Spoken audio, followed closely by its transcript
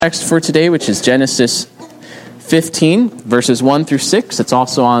Text for today, which is Genesis 15, verses 1 through 6. It's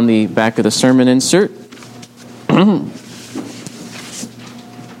also on the back of the sermon insert. I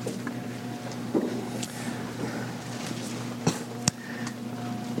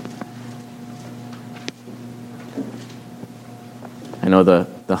know the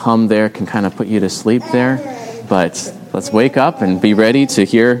hum there can kind of put you to sleep there, but let's wake up and be ready to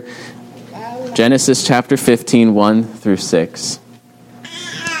hear Genesis chapter 15, 1 through 6.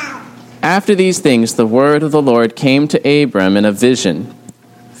 After these things, the word of the Lord came to Abram in a vision.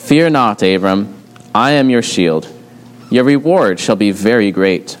 Fear not, Abram, I am your shield. Your reward shall be very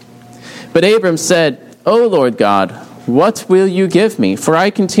great. But Abram said, O Lord God, what will you give me? For I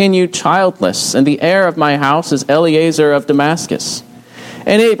continue childless, and the heir of my house is Eliezer of Damascus.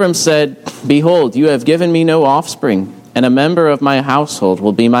 And Abram said, Behold, you have given me no offspring, and a member of my household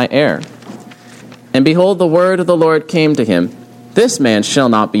will be my heir. And behold, the word of the Lord came to him. This man shall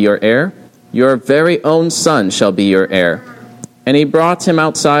not be your heir. Your very own son shall be your heir. And he brought him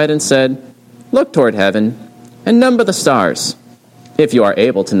outside and said, Look toward heaven, and number the stars, if you are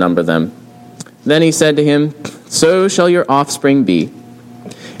able to number them. Then he said to him, So shall your offspring be.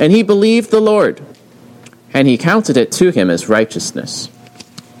 And he believed the Lord, and he counted it to him as righteousness.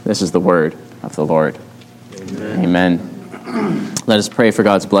 This is the word of the Lord. Amen. Let us pray for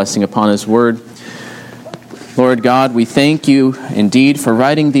God's blessing upon his word. Lord God, we thank you indeed for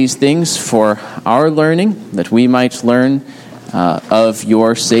writing these things for our learning, that we might learn of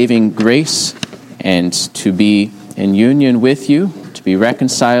your saving grace and to be in union with you, to be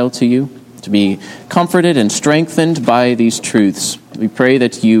reconciled to you, to be comforted and strengthened by these truths. We pray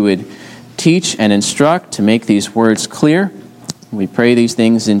that you would teach and instruct to make these words clear. We pray these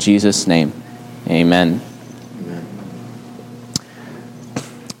things in Jesus' name. Amen.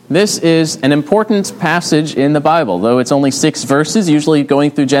 This is an important passage in the Bible, though it's only 6 verses. Usually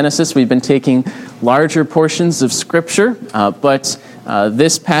going through Genesis, we've been taking larger portions of Scripture, but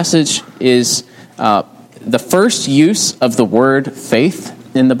this passage is the first use of the word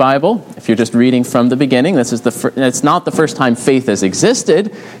faith in the Bible. If you're just reading from the beginning, it's not the first time faith has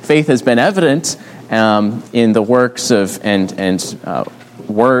existed. Faith has been evident in the works of and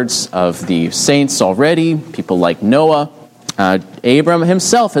words of the saints already, people like Noah. Abram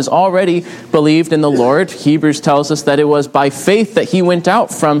himself has already believed in the Lord. Hebrews tells us that it was by faith that he went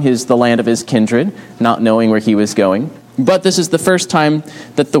out from the land of his kindred, not knowing where he was going. But this is the first time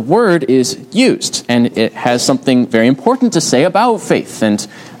that the word is used, and it has something very important to say about faith and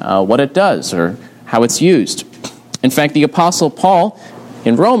what it does or how it's used. In fact, the Apostle Paul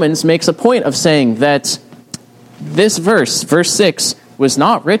in Romans makes a point of saying that this verse 6, was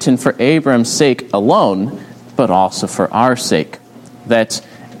not written for Abram's sake alone, but also for our sake, that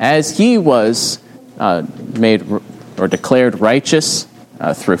as he was made or declared righteous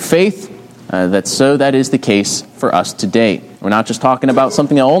through faith, that is the case for us today. We're not just talking about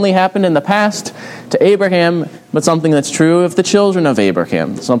something that only happened in the past to Abraham, but something that's true of the children of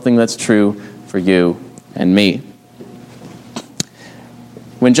Abraham, something that's true for you and me.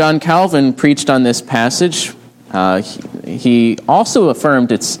 When John Calvin preached on this passage, he also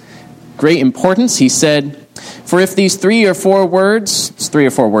affirmed its great importance. He said, For if these 3 or 4 words, it's 3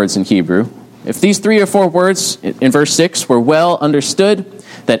 or 4 words in Hebrew, if these 3 or 4 words in verse 6 were well understood,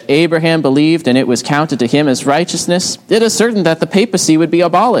 that Abraham believed and it was counted to him as righteousness, it is certain that the papacy would be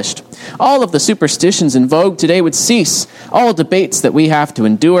abolished. All of the superstitions in vogue today would cease. All debates that we have to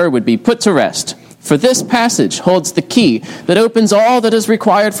endure would be put to rest. For this passage holds the key that opens all that is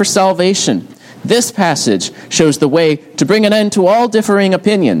required for salvation. This passage shows the way to bring an end to all differing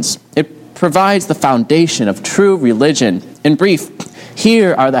opinions. It provides the foundation of true religion. In brief,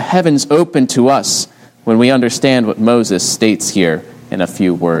 here are the heavens open to us when we understand what Moses states here in a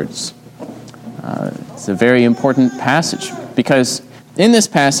few words. It's a very important passage because in this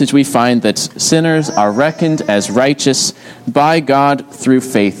passage we find that sinners are reckoned as righteous by God through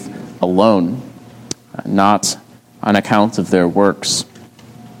faith alone, not on account of their works.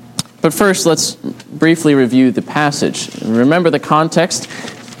 But first, let's briefly review the passage. Remember the context.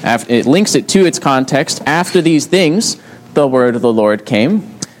 It links it to its context. After these things, the word of the Lord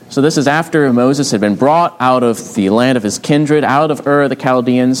came. So this is after Moses had been brought out of the land of his kindred, out of Ur of the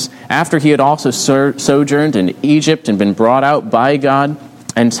Chaldeans, after he had also sojourned in Egypt and been brought out by God,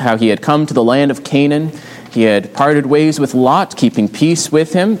 and how he had come to the land of Canaan. He had parted ways with Lot, keeping peace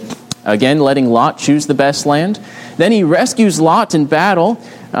with him, again letting Lot choose the best land. Then he rescues Lot in battle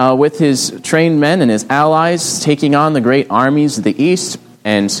with his trained men and his allies, taking on the great armies of the east,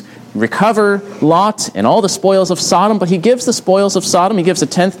 and recover Lot and all the spoils of Sodom. But he gives the spoils of Sodom, he gives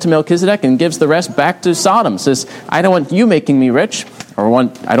 1/10 to Melchizedek and gives the rest back to Sodom. Says, I don't want you making me rich,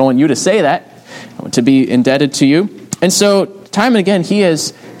 I don't want you to say that. I want to be indebted to you. And so, time and again, he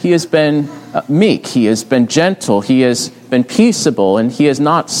has been meek, he has been gentle, he has been peaceable, and he has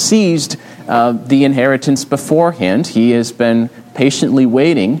not seized the inheritance beforehand. He has been patiently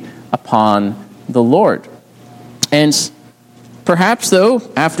waiting upon the Lord. And perhaps, though,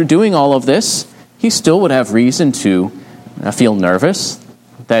 after doing all of this, he still would have reason to feel nervous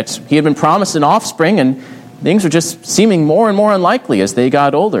that he had been promised an offspring, and things were just seeming more and more unlikely as they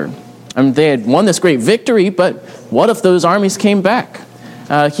got older. I mean, they had won this great victory, but what if those armies came back?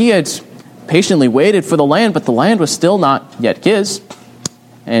 He had patiently waited for the land, but the land was still not yet his.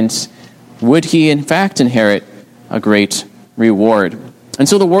 And would he, in fact, inherit a great reward? And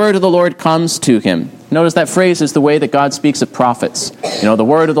so the word of the Lord comes to him. Notice that phrase is the way that God speaks of prophets. The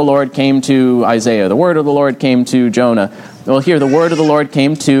word of the Lord came to Isaiah. The word of the Lord came to Jonah. Well, here, the word of the Lord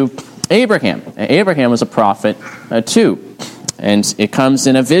came to Abraham. Abraham was a prophet too. And it comes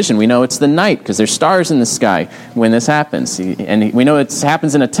in a vision. We know it's the night because there's stars in the sky when this happens. And we know it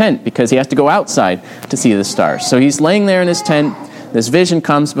happens in a tent because he has to go outside to see the stars. So he's laying there in his tent. This vision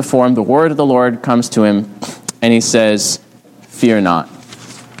comes before him. The word of the Lord comes to him. And he says, "Fear not."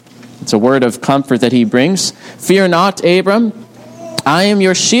 It's a word of comfort that he brings. "Fear not, Abram. I am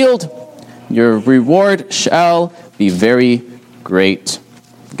your shield. Your reward shall be very great."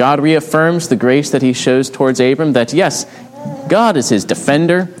 God reaffirms the grace that he shows towards Abram, that yes, God is his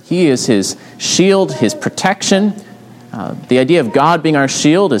defender. He is his shield, his protection. The idea of God being our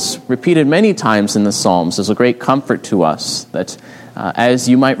shield is repeated many times in the Psalms as a great comfort to us, that as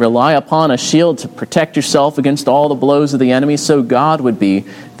you might rely upon a shield to protect yourself against all the blows of the enemy, so God would be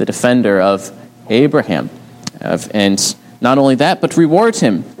the defender of Abraham. And not only that, but rewards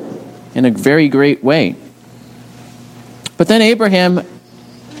him in a very great way. But then Abraham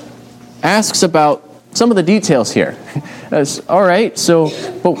asks about some of the details here. All right, so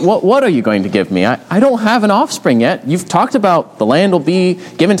but what are you going to give me? I don't have an offspring yet. You've talked about the land will be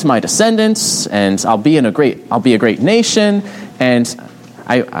given to my descendants, and I'll be a great nation, and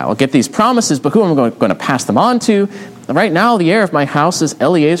I'll get these promises, but who am I going to pass them on to? Right now, the heir of my house is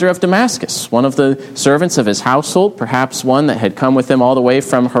Eliezer of Damascus, one of the servants of his household, perhaps one that had come with him all the way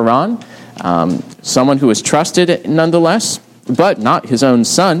from Haran, someone who was trusted nonetheless, but not his own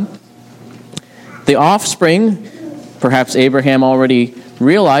son. The offspring, perhaps Abraham already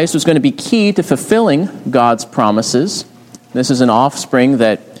realized, was going to be key to fulfilling God's promises. This is an offspring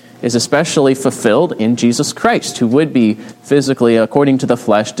that is especially fulfilled in Jesus Christ, who would be physically, according to the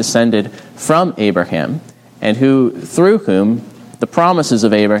flesh, descended from Abraham, and through whom the promises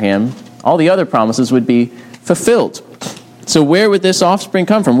of Abraham, all the other promises, would be fulfilled. So where would this offspring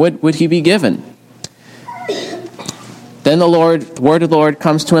come from? Would he be given? Then the word of the Lord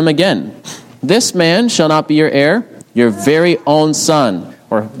comes to him again. "This man shall not be your heir, your very own son,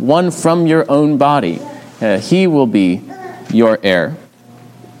 or one from your own body. He will be your heir."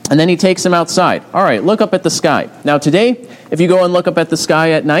 And then he takes him outside. All right, look up at the sky. Now today, if you go and look up at the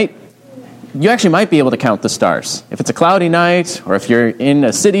sky at night, you actually might be able to count the stars. If it's a cloudy night, or if you're in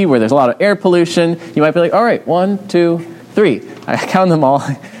a city where there's a lot of air pollution, you might be like, all right, 1, 2, 3. I count them all.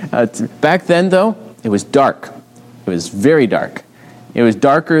 Back then, though, it was dark. It was very dark. It was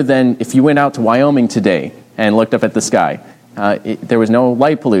darker than if you went out to Wyoming today and looked up at the sky. There was no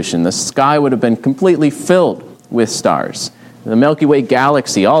light pollution. The sky would have been completely filled with stars. The Milky Way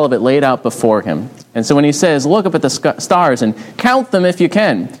galaxy, all of it laid out before him. And so when he says, look up at the stars and count them if you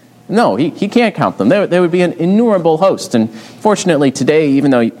can, no, he can't count them. There would be an innumerable host. And fortunately today,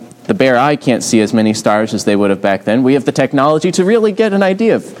 even though the bare eye can't see as many stars as they would have back then, we have the technology to really get an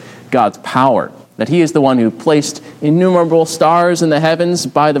idea of God's power, that he is the one who placed innumerable stars in the heavens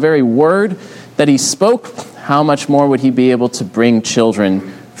by the very word that he spoke. How much more would he be able to bring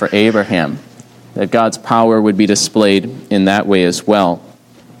children for Abraham? That God's power would be displayed in that way as well.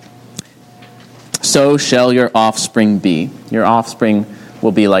 So shall your offspring be. Your offspring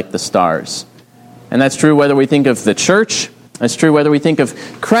will be like the stars. And that's true whether we think of the church. That's true whether we think of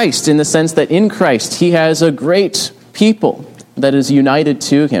Christ, in the sense that in Christ he has a great people that is united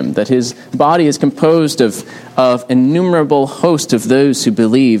to him, that his body is composed of innumerable host of those who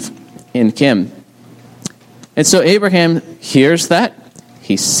believe in him. And so Abraham hears that,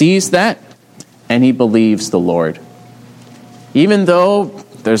 he sees that, and he believes the Lord. Even though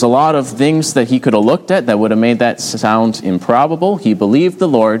there's a lot of things that he could have looked at that would have made that sound improbable, he believed the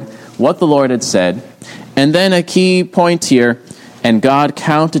Lord, what the Lord had said. And then a key point here, and God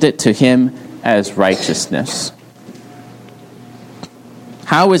counted it to him as righteousness.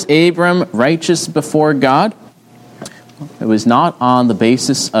 How was Abram righteous before God? It was not on the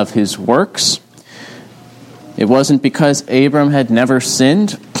basis of his works. It wasn't because Abram had never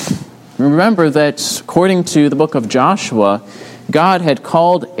sinned. Remember that according to the book of Joshua, God had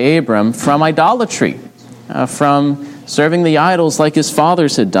called Abram from idolatry, from serving the idols like his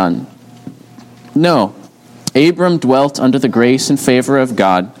fathers had done. No, Abram dwelt under the grace and favor of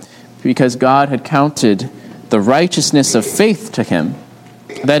God because God had counted the righteousness of faith to him.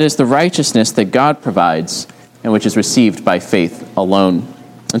 That is the righteousness that God provides and which is received by faith alone.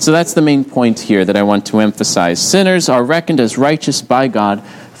 And so that's the main point here that I want to emphasize. Sinners are reckoned as righteous by God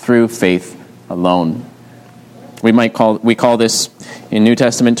through faith alone. We call this, in New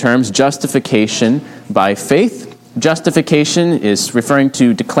Testament terms, justification by faith. Justification is referring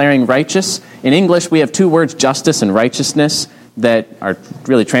to declaring righteous. In English, we have two words, justice and righteousness, that are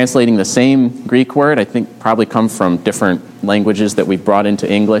really translating the same Greek word. I think probably come from different languages that we've brought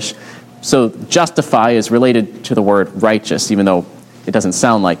into English. So justify is related to the word righteous, even though it doesn't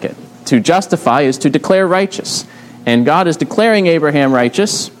sound like it. To justify is to declare righteous. And God is declaring Abraham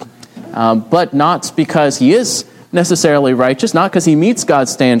righteous, but not because he is necessarily righteous, not because he meets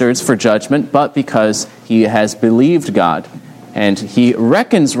God's standards for judgment, but because he has believed God. And he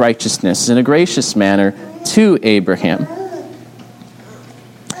reckons righteousness in a gracious manner to Abraham.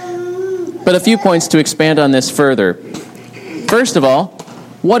 But a few points to expand on this further. First of all,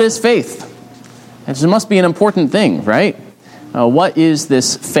 what is faith? It must be an important thing, right? What is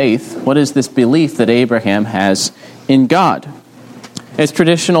this faith? What is this belief that Abraham has in God? It's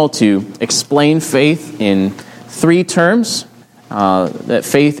traditional to explain faith in three terms. That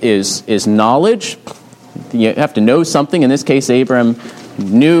faith is knowledge. You have to know something. In this case, Abraham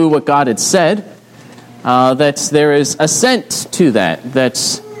knew what God had said. That there is assent to that.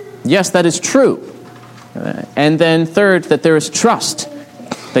 That's, yes, that is true. And then third, that there is trust.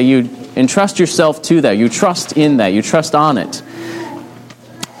 That you entrust yourself to that. You trust in that. You trust on it.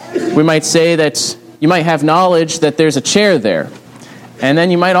 We might say that you might have knowledge that there's a chair there. And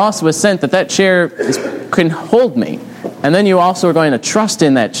then you might also assent that chair can hold me. And then you also are going to trust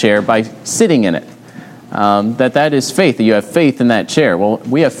in that chair by sitting in it. That is faith, that you have faith in that chair. Well,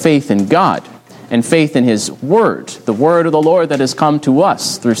 we have faith in God and faith in His Word, the Word of the Lord that has come to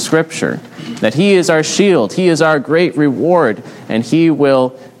us through Scripture, that He is our shield, He is our great reward, and He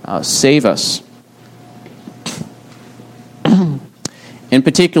will save us. In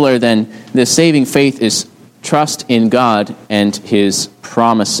particular, then, the saving faith is trust in God and His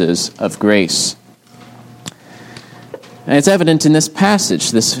promises of grace. And it's evident in this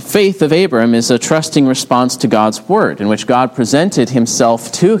passage. This faith of Abram is a trusting response to God's word, in which God presented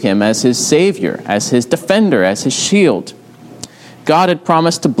Himself to him as his Savior, as his defender, as his shield. God had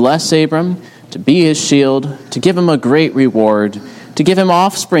promised to bless Abram, to be his shield, to give him a great reward, to give him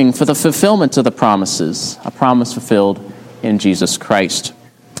offspring for the fulfillment of the promises, a promise fulfilled in Jesus Christ.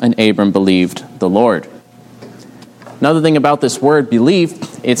 And Abram believed the Lord. Another thing about this word,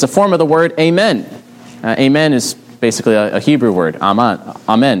 believe, it's a form of the word amen. Amen is basically a Hebrew word,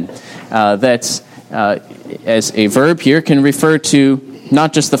 amen. That's, as a verb here, can refer to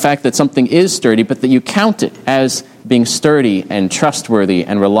not just the fact that something is sturdy, but that you count it as being sturdy and trustworthy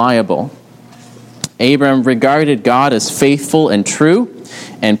and reliable. Abram regarded God as faithful and true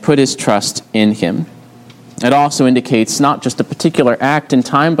and put his trust in Him. It also indicates not just a particular act in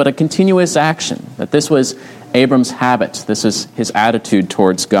time, but a continuous action, that this was Abram's habit. This is his attitude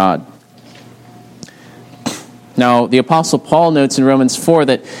towards God. Now, the Apostle Paul notes in Romans 4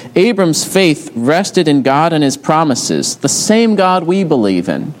 that Abram's faith rested in God and His promises, the same God we believe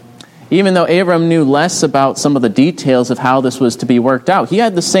in. Even though Abram knew less about some of the details of how this was to be worked out, he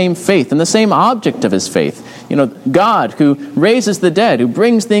had the same faith and the same object of his faith. God who raises the dead, who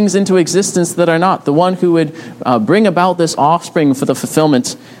brings things into existence that are not, the one who would bring about this offspring for the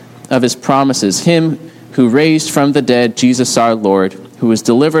fulfillment of His promises, Him who raised from the dead Jesus our Lord, who was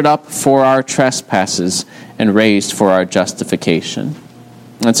delivered up for our trespasses and raised for our justification.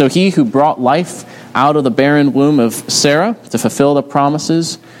 And so He who brought life out of the barren womb of Sarah to fulfill the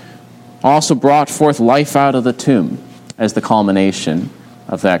promises also brought forth life out of the tomb as the culmination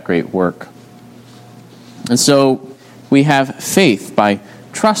of that great work. And so we have faith by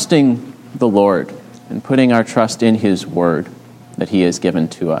trusting the Lord and putting our trust in His word that He has given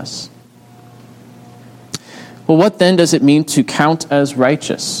to us. Well, what then does it mean to count as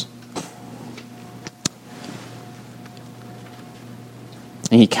righteous?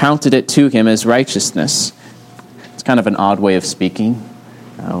 And He counted it to him as righteousness. It's kind of an odd way of speaking.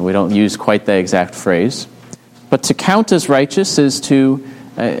 We don't use quite the exact phrase. But to count as righteous is to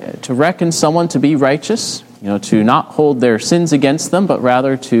reckon someone to be righteous, to not hold their sins against them, but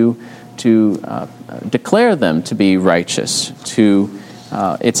rather to declare them to be righteous, to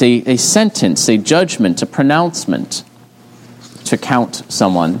It's a sentence, a judgment, a pronouncement to count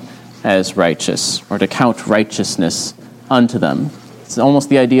someone as righteous or to count righteousness unto them. It's almost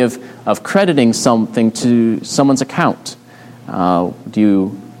the idea of crediting something to someone's account. Do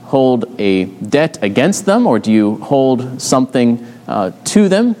you hold a debt against them, or do you hold something to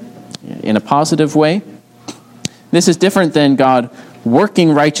them in a positive way? This is different than God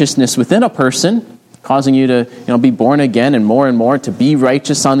working righteousness within a person, causing you to be born again and more to be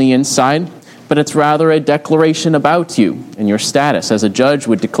righteous on the inside. But it's rather a declaration about you and your status, as a judge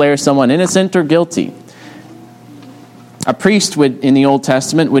would declare someone innocent or guilty. A priest in the Old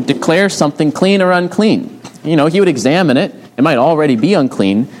Testament would declare something clean or unclean. He would examine it. It might already be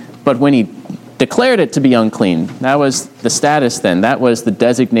unclean, but when he declared it to be unclean, that was the status then. That was the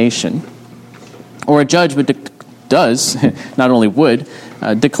designation. Or a judge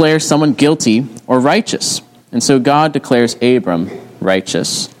declare someone guilty or righteous. And so God declares Abram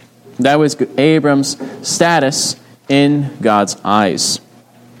righteous. That was Abram's status in God's eyes.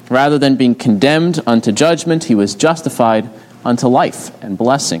 Rather than being condemned unto judgment, he was justified unto life and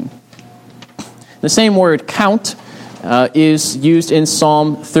blessing. The same word count is used in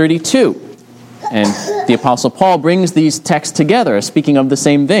Psalm 32. And the Apostle Paul brings these texts together, speaking of the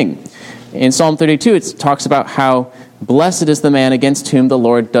same thing. In Psalm 32, it talks about how blessed is the man against whom the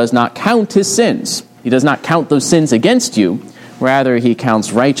Lord does not count his sins. He does not count those sins against you. Rather, he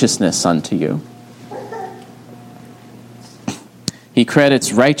counts righteousness unto you. He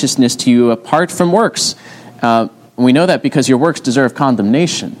credits righteousness to you apart from works. We know that because your works deserve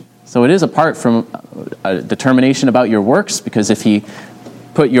condemnation. So it is apart from a determination about your works, because if he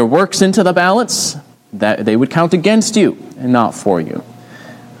put your works into the balance, that they would count against you and not for you.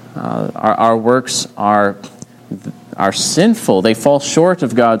 Our works are sinful. They fall short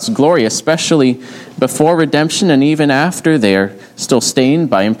of God's glory, especially before redemption and even after they are still stained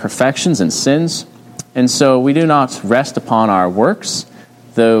by imperfections and sins. And so we do not rest upon our works,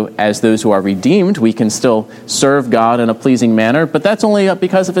 though as those who are redeemed, we can still serve God in a pleasing manner, but that's only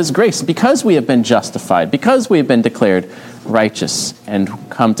because of His grace, because we have been justified, because we have been declared righteous and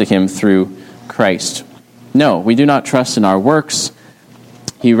come to Him through Christ. No, we do not trust in our works.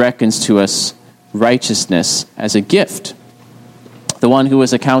 He reckons to us righteousness as a gift. The one who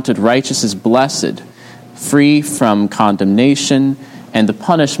is accounted righteous is blessed, free from condemnation and the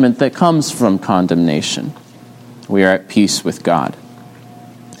punishment that comes from condemnation. We are at peace with God.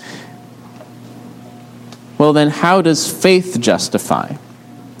 Well, then, how does faith justify?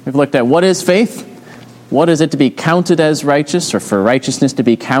 We've looked at what is faith, what is it to be counted as righteous, or for righteousness to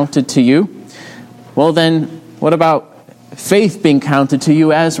be counted to you. Well, then, what about faith being counted to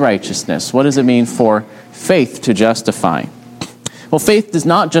you as righteousness? What does it mean for faith to justify? Well, faith does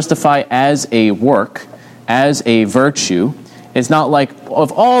not justify as a work, as a virtue. It's not like,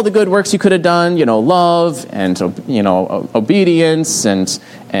 of all the good works you could have done, love and, obedience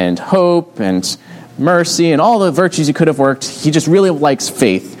and hope and mercy and all the virtues you could have worked. He just really likes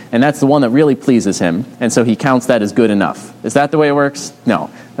faith, and that's the one that really pleases him, and so he counts that as good enough. Is that the way it works? No,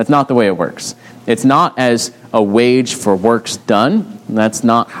 that's not the way it works. It's not as a wage for works done. That's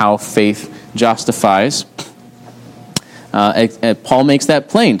not how faith justifies. Paul makes that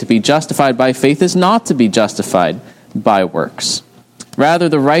plain. To be justified by faith is not to be justified by works. Rather,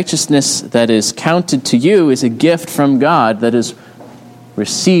 the righteousness that is counted to you is a gift from God that is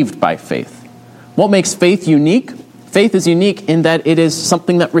received by faith. What makes faith unique? Faith is unique in that it is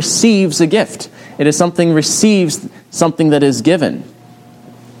something that receives a gift. It is something receives something that is given.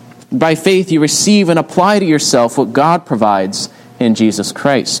 By faith, you receive and apply to yourself what God provides in Jesus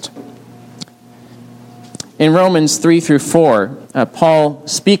Christ. In Romans 3-4, Paul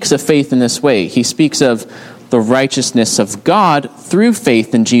speaks of faith in this way. He speaks of the righteousness of God through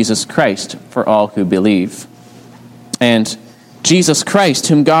faith in Jesus Christ for all who believe. And Jesus Christ,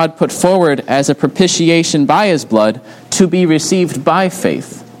 whom God put forward as a propitiation by His blood, to be received by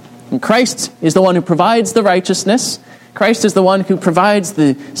faith. And Christ is the one who provides the righteousness. Christ is the one who provides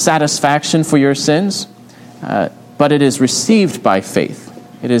the satisfaction for your sins, but it is received by faith.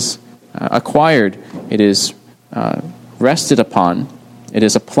 It is acquired. It is rested upon. It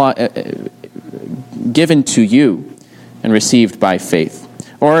is given to you and received by faith.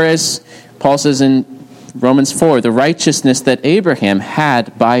 Or as Paul says in Romans 4, the righteousness that Abraham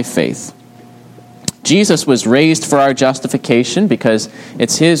had by faith. Jesus was raised for our justification because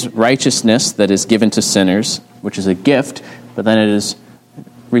it's His righteousness that is given to sinners, which is a gift, but then it is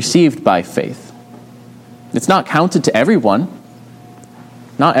received by faith. It's not counted to everyone.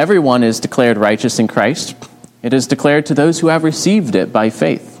 Not everyone is declared righteous in Christ. It is declared to those who have received it by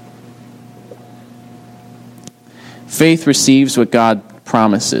faith. Faith receives what God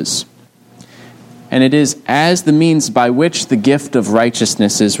promises. And it is as the means by which the gift of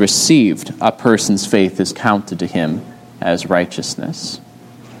righteousness is received, a person's faith is counted to him as righteousness.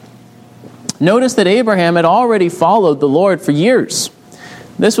 Notice that Abraham had already followed the Lord for years.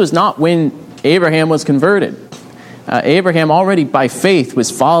 This was not when Abraham was converted. Abraham already by faith was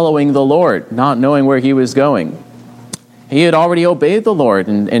following the Lord, not knowing where he was going. He had already obeyed the Lord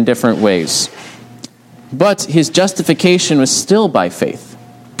in different ways. But his justification was still by faith.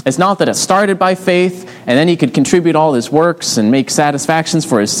 It's not that it started by faith, and then he could contribute all his works and make satisfactions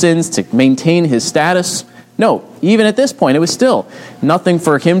for his sins to maintain his status. No, even at this point, it was still nothing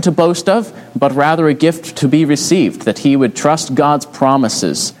for him to boast of, but rather a gift to be received, that he would trust God's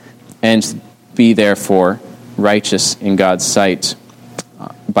promises and be therefore righteous in God's sight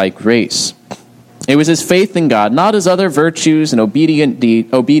by grace. It was his faith in God, not his other virtues and obedient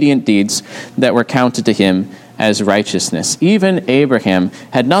deeds that were counted to him as righteousness. Even Abraham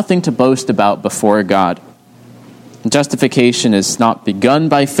had nothing to boast about before God. Justification is not begun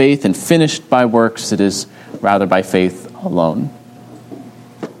by faith and finished by works. It is rather by faith alone.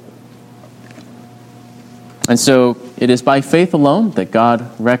 And so it is by faith alone that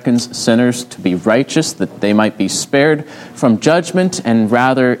God reckons sinners to be righteous, that they might be spared from judgment and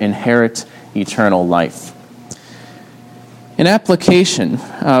rather inherit eternal life. In application,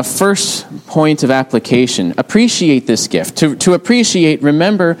 first point of application, appreciate this gift. To appreciate,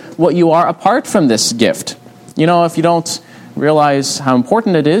 remember what you are apart from this gift. You know, if you don't realize how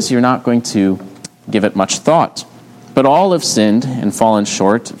important it is, you're not going to give it much thought. But all have sinned and fallen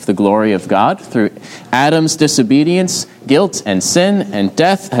short of the glory of God. Through Adam's disobedience, guilt and sin and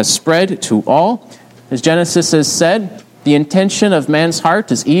death has spread to all. As Genesis has said, the intention of man's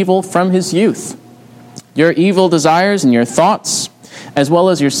heart is evil from his youth. Your evil desires and your thoughts, as well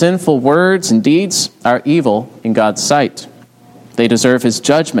as your sinful words and deeds, are evil in God's sight. They deserve his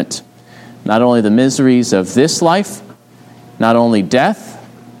judgment, not only the miseries of this life, not only death,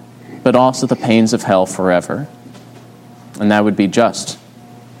 but also the pains of hell forever. And that would be just.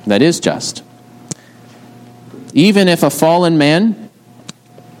 That is just. Even if a fallen man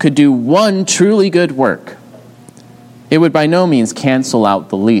could do one truly good work, it would by no means cancel out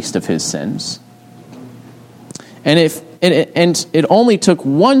the least of his sins. And it only took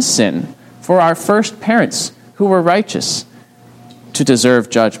one sin for our first parents who were righteous to deserve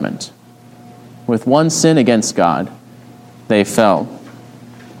judgment. With one sin against God, they fell.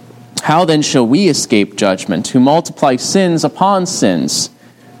 How then shall we escape judgment, who multiply sins upon sins,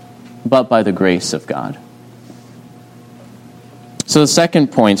 but by the grace of God? So the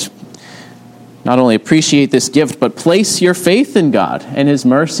second point, not only appreciate this gift, but place your faith in God and his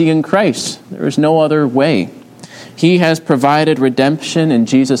mercy in Christ. There is no other way. He has provided redemption in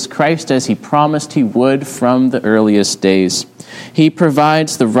Jesus Christ as he promised he would from the earliest days. He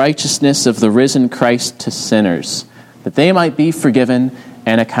provides the righteousness of the risen Christ to sinners, that they might be forgiven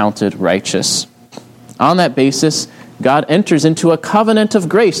and accounted righteous. On that basis, God enters into a covenant of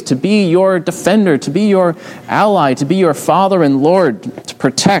grace to be your defender, to be your ally, to be your Father and Lord, to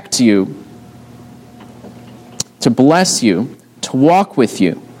protect you, to bless you, to walk with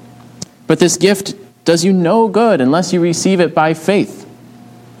you. But this gift does you no good unless you receive it by faith.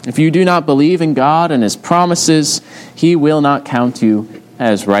 If you do not believe in God and his promises, he will not count you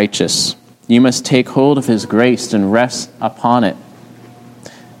as righteous. You must take hold of his grace and rest upon it.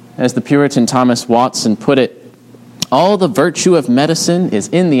 As the Puritan Thomas Watson put it, all the virtue of medicine is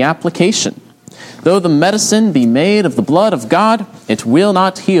in the application. Though the medicine be made of the blood of God, it will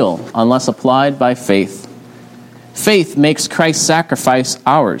not heal unless applied by faith. Faith makes Christ's sacrifice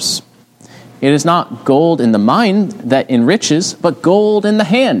ours. It is not gold in the mind that enriches, but gold in the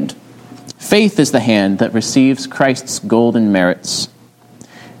hand. Faith is the hand that receives Christ's golden merits.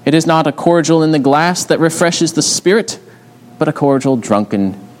 It is not a cordial in the glass that refreshes the spirit, but a cordial drunk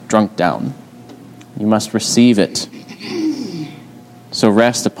down. You must receive it. So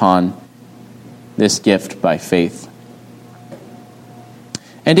rest upon this gift by faith.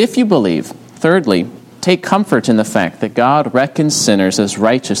 And if you believe, thirdly, take comfort in the fact that God reckons sinners as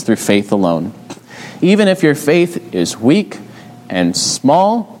righteous through faith alone. Even if your faith is weak and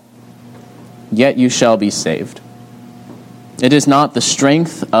small, yet you shall be saved. It is not the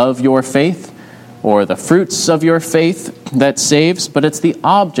strength of your faith or the fruits of your faith that saves, but it's the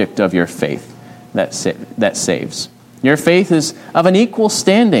object of your faith that saves. Your faith is of an equal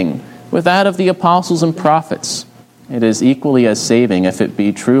standing with that of the apostles and prophets. It is equally as saving if it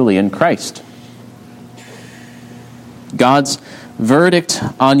be truly in Christ. God's verdict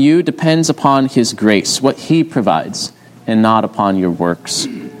on you depends upon his grace, what he provides, and not upon your works.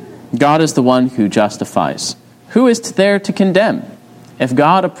 God is the one who justifies. Who is there to condemn? If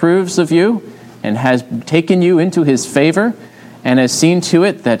God approves of you and has taken you into his favor and has seen to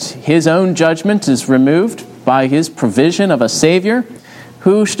it that his own judgment is removed by his provision of a Savior,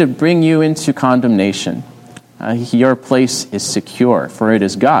 who should bring you into condemnation? Your place is secure, for it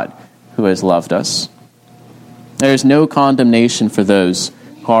is God who has loved us. There is no condemnation for those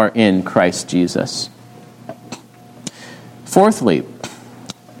who are in Christ Jesus. Fourthly,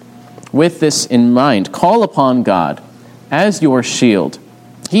 with this in mind, call upon God as your shield.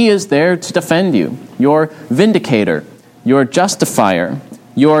 He is there to defend you, your vindicator, your justifier,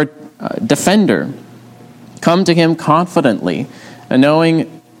 your defender. Come to him confidently,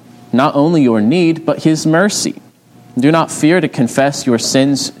 knowing not only your need, but his mercy. Do not fear to confess your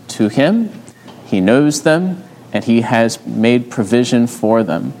sins to him. He knows them, and he has made provision for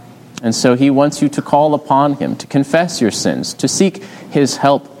them. And so he wants you to call upon him, to confess your sins, to seek his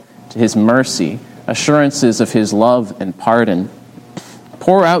help, his mercy, assurances of his love and pardon.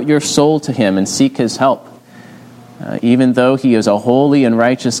 Pour out your soul to him and seek his help. Even though he is a holy and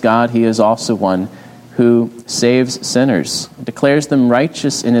righteous God, he is also one who saves sinners, declares them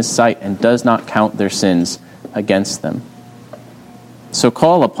righteous in his sight, and does not count their sins against them. So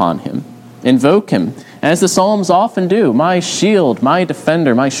call upon him, invoke him, as the Psalms often do, my shield, my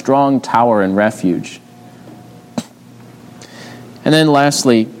defender, my strong tower and refuge. And then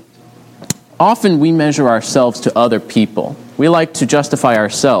lastly, often we measure ourselves to other people. We like to justify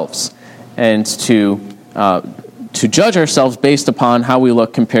ourselves and to judge ourselves based upon how we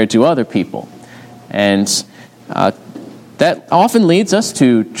look compared to other people. And that often leads us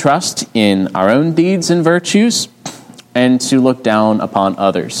to trust in our own deeds and virtues and to look down upon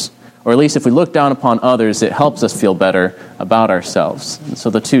others. Or at least if we look down upon others, it helps us feel better about ourselves. And so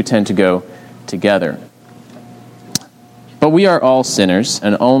the two tend to go together. But we are all sinners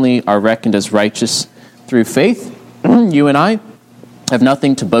and only are reckoned as righteous through faith. You and I have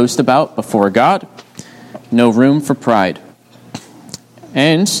nothing to boast about before God, no room for pride.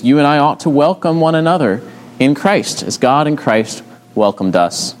 And you and I ought to welcome one another in Christ, as God in Christ welcomed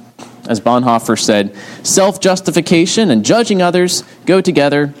us. As Bonhoeffer said, self-justification and judging others go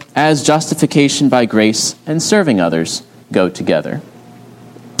together, as justification by grace and serving others go together.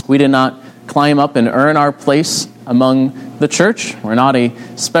 We did not climb up and earn our place among the church. We're not a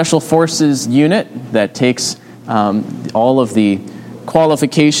special forces unit that takes all of the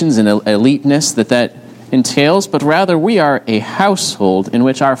qualifications and eliteness that entails, but rather we are a household in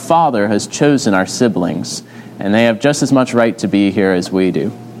which our Father has chosen our siblings, and they have just as much right to be here as we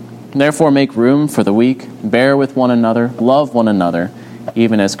do. Therefore, make room for the weak, bear with one another, love one another,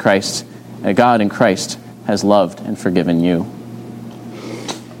 even as God in Christ has loved and forgiven you.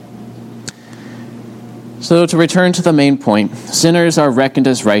 So to return to the main point, sinners are reckoned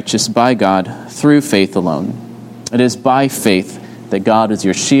as righteous by God through faith alone. It is by faith that God is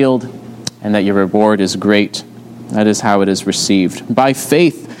your shield and that your reward is great. That is how it is received. By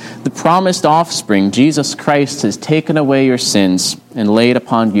faith, the promised offspring, Jesus Christ, has taken away your sins and laid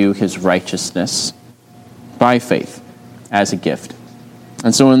upon you his righteousness. By faith, as a gift.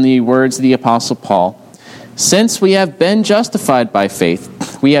 And so in the words of the Apostle Paul, since we have been justified by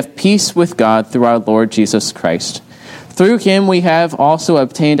faith, we have peace with God through our Lord Jesus Christ. Through him we have also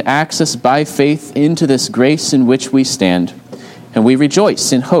obtained access by faith into this grace in which we stand, and we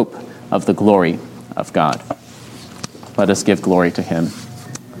rejoice in hope of the glory of God. Let us give glory to him.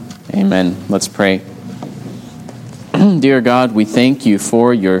 Amen. Let's pray. Dear God, we thank you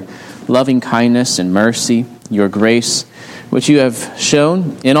for your loving kindness and mercy, your grace, which you have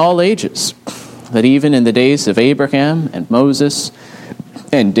shown in all ages, that even in the days of Abraham and Moses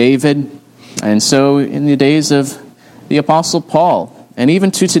and David, and so in the days of the Apostle Paul, and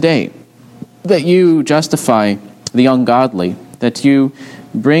even to today, that you justify the ungodly, that you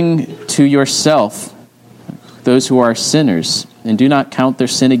bring to yourself those who are sinners, and do not count their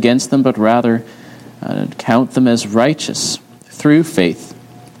sin against them, but rather count them as righteous through faith.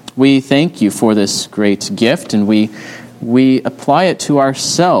 We thank you for this great gift, and we apply it to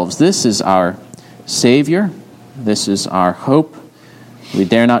ourselves. This is our Savior. This is our hope. We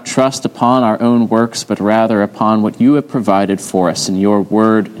dare not trust upon our own works, but rather upon what you have provided for us in your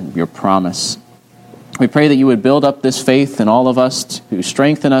word and your promise. We pray that you would build up this faith in all of us, to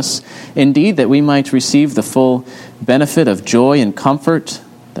strengthen us, indeed, that we might receive the full benefit of joy and comfort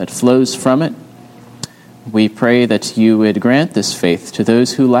that flows from it. We pray that you would grant this faith to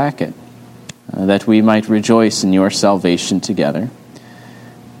those who lack it, that we might rejoice in your salvation together.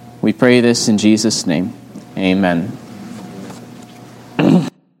 We pray this in Jesus' name. Amen.